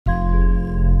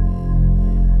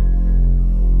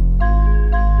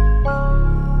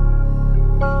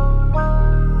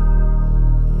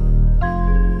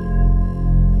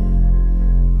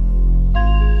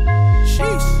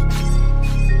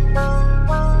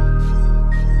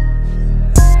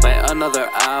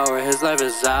another hour, his life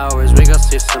is ours. We gon'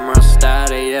 see some real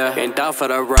static, yeah. Ain't down for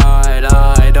the ride,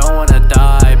 I don't wanna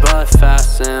die, but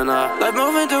fast enough. Life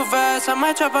moving too fast, I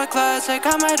might drop a classic,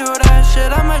 I might do that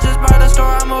shit, I might just buy the store,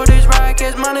 I move these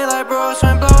rackets. Money like bro,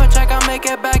 swing, blow a check, I'll make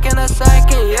it back in a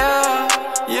second, yeah.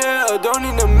 Yeah, don't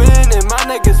need a minute, my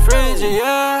niggas frigid,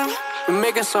 yeah. We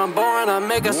make a song boring, I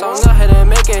make a song, go ahead and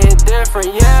make it hit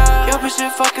different, yeah. Yo, bitch,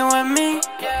 shit fucking with me,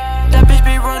 that bitch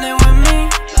be running with me.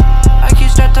 I keep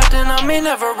strapped up on me,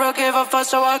 never real gave a fuck,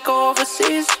 so I go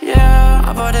overseas, yeah.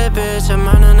 I bought that bitch, I'm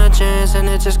running a chance, and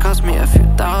it just cost me a few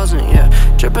thousand, yeah.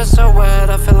 Drippin' so wet,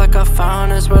 I feel like I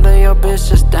found this, whether your bitch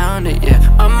just downed it, yeah.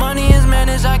 My money is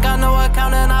managed, I got no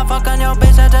account, and I fuck on your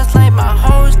bitch, I just laid my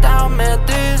hoes down, man.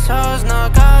 These hoes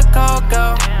not got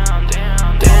cocoa.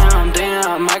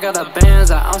 Damn, I got a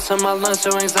bands, I ounce in my lunch,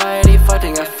 so anxiety,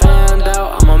 fucking got fanned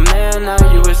out. I'm a man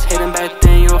now, you was hating back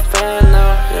then, you a fan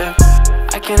now, yeah.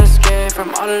 I can't escape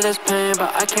from all of this pain,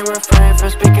 but I can't refrain from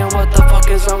speaking what the fuck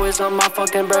is always on my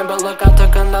fucking brain. But look, I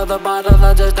took another bottle,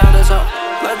 I just downed it, so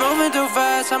life moving too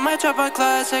fast, I might drop a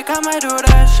classic, I might do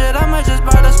that shit, I might just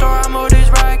buy the store, I move these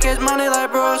rackets. Money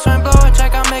like bro, swing, blow a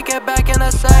check, I'll make it back in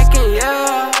a second,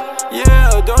 yeah.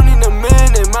 Yeah, don't need a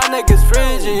minute, my niggas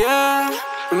frigid, yeah.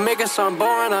 We make a song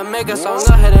boring, I make a song,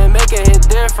 go ahead and make it hit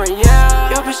different, yeah.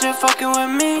 Yo, bitch, shit fucking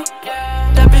with me,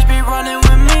 that bitch be running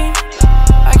with me.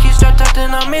 I keep strapped up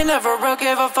on me, never real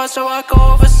gave a fuck, so I go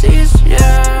overseas,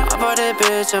 yeah. I bought that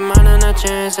bitch, I'm running a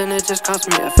chance, and it just cost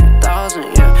me a few thousand,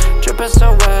 yeah. Drippin'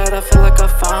 so wet, I feel like I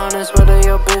found this, whether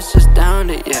your bitch just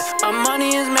downed it, yeah. My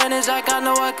money is managed, I got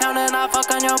no account, and I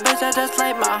fuck on your bitch, I just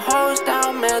laid my hoes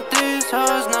down, man. These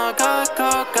hoes not got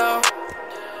cocoa.